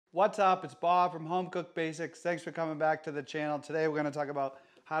What's up? It's Bob from Home Cook Basics. Thanks for coming back to the channel. Today we're going to talk about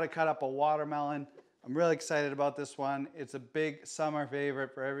how to cut up a watermelon. I'm really excited about this one. It's a big summer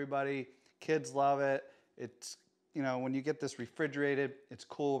favorite for everybody. Kids love it. It's, when you get this refrigerated, it's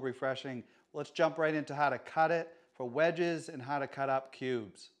cool, refreshing. Let's jump right into how to cut it for wedges and how to cut up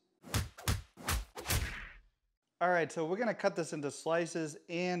cubes. All right, so we're going to cut this into slices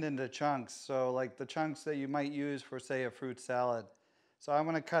and into chunks. So like the chunks that you might use for, say, a fruit salad. So I'm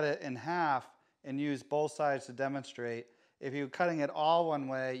going to cut it in half and use both sides to demonstrate. If you're cutting it all one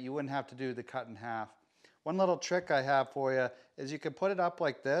way, you wouldn't have to do the cut in half. One little trick I have for you is you can put it up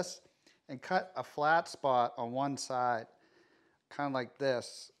like this and cut a flat spot on one side, kind of like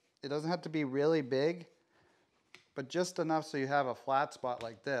this. It doesn't have to be really big, but just enough so you have a flat spot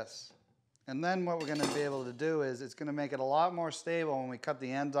like this. And then what we're going to be able to do is it's going to make it a lot more stable when we cut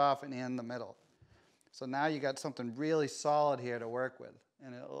the ends off and in the middle. So now you got something really solid here to work with,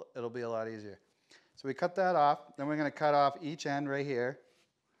 and it'll be a lot easier. So we cut that off, then we're going to cut off each end right here.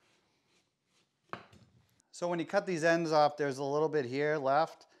 So when you cut these ends off, there's a little bit here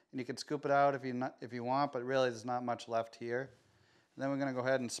left, and you can scoop it out if you want, but really there's not much left here. And then we're going to go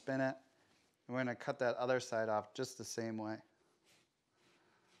ahead and spin it, and we're going to cut that other side off just the same way.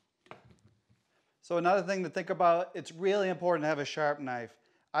 So another thing to think about, it's really important to have a sharp knife.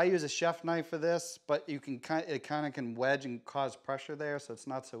 I use a chef knife for this, but it kind of can wedge and cause pressure there, so it's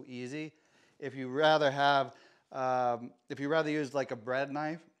not so easy. If you rather use like a bread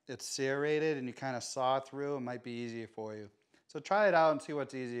knife, it's serrated and you kind of saw through, it might be easier for you. So try it out and see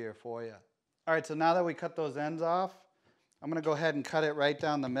what's easier for you. All right, so now that we cut those ends off, I'm going to go ahead and cut it right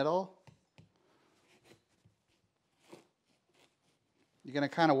down the middle. You're going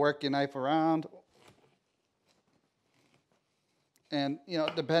to kind of work your knife around. And,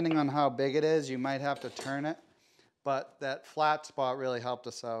 depending on how big it is, you might have to turn it. But that flat spot really helped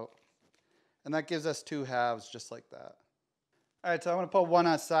us out. And that gives us two halves just like that. All right, so I'm going to put one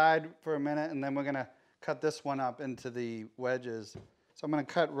aside for a minute, and then we're going to cut this one up into the wedges. So I'm going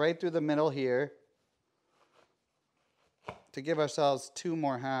to cut right through the middle here to give ourselves two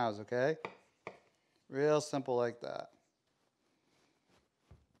more halves, okay? Real simple like that.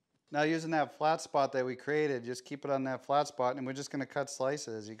 Now using that flat spot that we created, just keep it on that flat spot, and we're just going to cut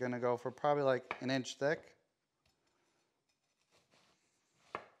slices. You're going to go for probably like an inch thick.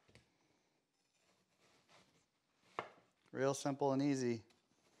 Real simple and easy.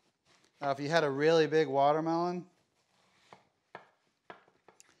 Now if you had a really big watermelon,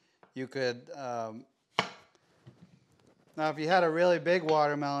 you could, now if you had a really big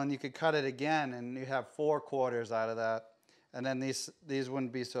watermelon, you could cut it again and you have 4/4 out of that. And then these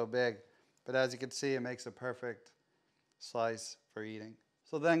wouldn't be so big. But as you can see, it makes a perfect slice for eating.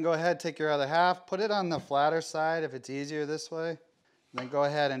 So then go ahead, take your other half, put it on the flatter side if it's easier this way. And then go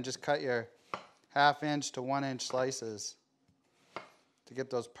ahead and just cut your 1/2 inch to 1 inch slices to get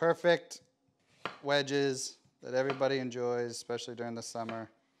those perfect wedges that everybody enjoys, especially during the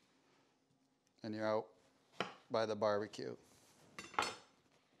summer and you're out by the barbecue.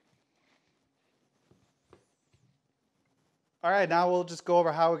 All right, now we'll just go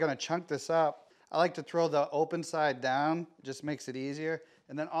over how we're going to chunk this up. I like to throw the open side down. It just makes it easier.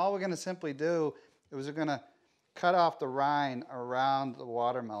 And then all we're going to simply do is we're going to cut off the rind around the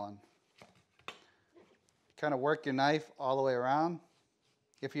watermelon. Kind of work your knife all the way around.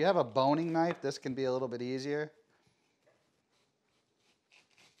 If you have a boning knife, this can be a little bit easier.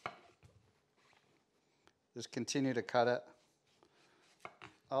 Just continue to cut it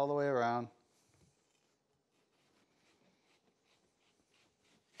all the way around.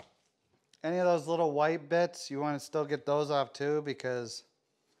 Any of those little white bits, you want to still get those off too because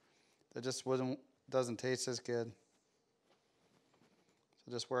it just doesn't taste as good.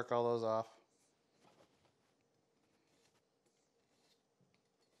 So just work all those off.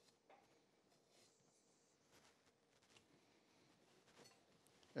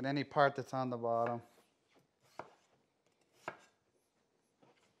 And any part that's on the bottom.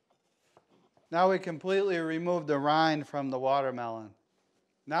 Now we completely remove the rind from the watermelon.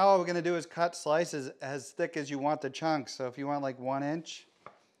 Now what we're going to do is cut slices as thick as you want the chunks. So if you want like 1 inch,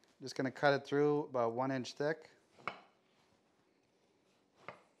 I'm just going to cut it through about 1 inch thick.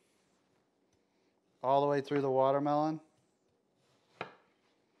 All the way through the watermelon.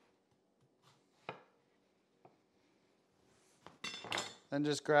 Then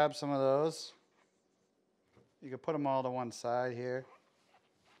just grab some of those. You can put them all to one side here.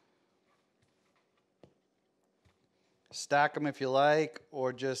 Stack them if you like,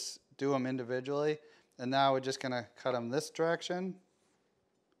 or just do them individually. And now we're just going to cut them this direction.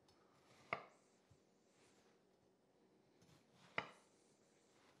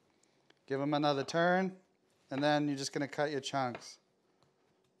 Give them another turn, and then you're just going to cut your chunks.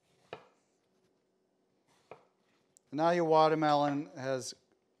 Now your watermelon has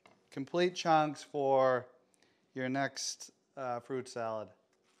complete chunks for your next fruit salad.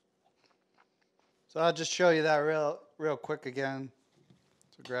 So I'll just show you that real quick again.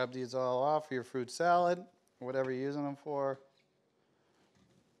 So grab these all off for your fruit salad, or whatever you're using them for.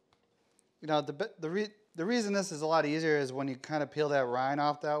 You know, the reason this is a lot easier is when you kind of peel that rind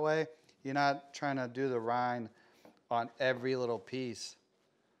off that way, you're not trying to do the rind on every little piece.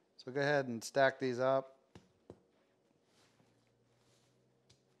 So go ahead and stack these up.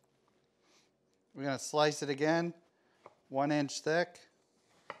 We're going to slice it again, 1 inch thick.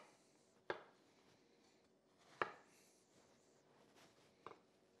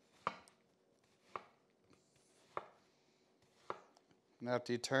 And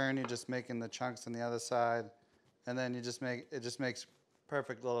after you turn, you're just making the chunks on the other side, and then it just makes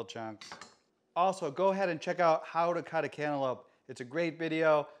perfect little chunks. Also, go ahead and check out how to cut a cantaloupe. It's a great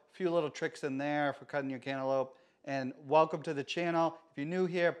video, a few little tricks in there for cutting your cantaloupe. And welcome to the channel. If you're new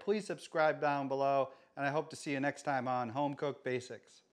here, please subscribe down below, and I hope to see you next time on Home Cook Basics.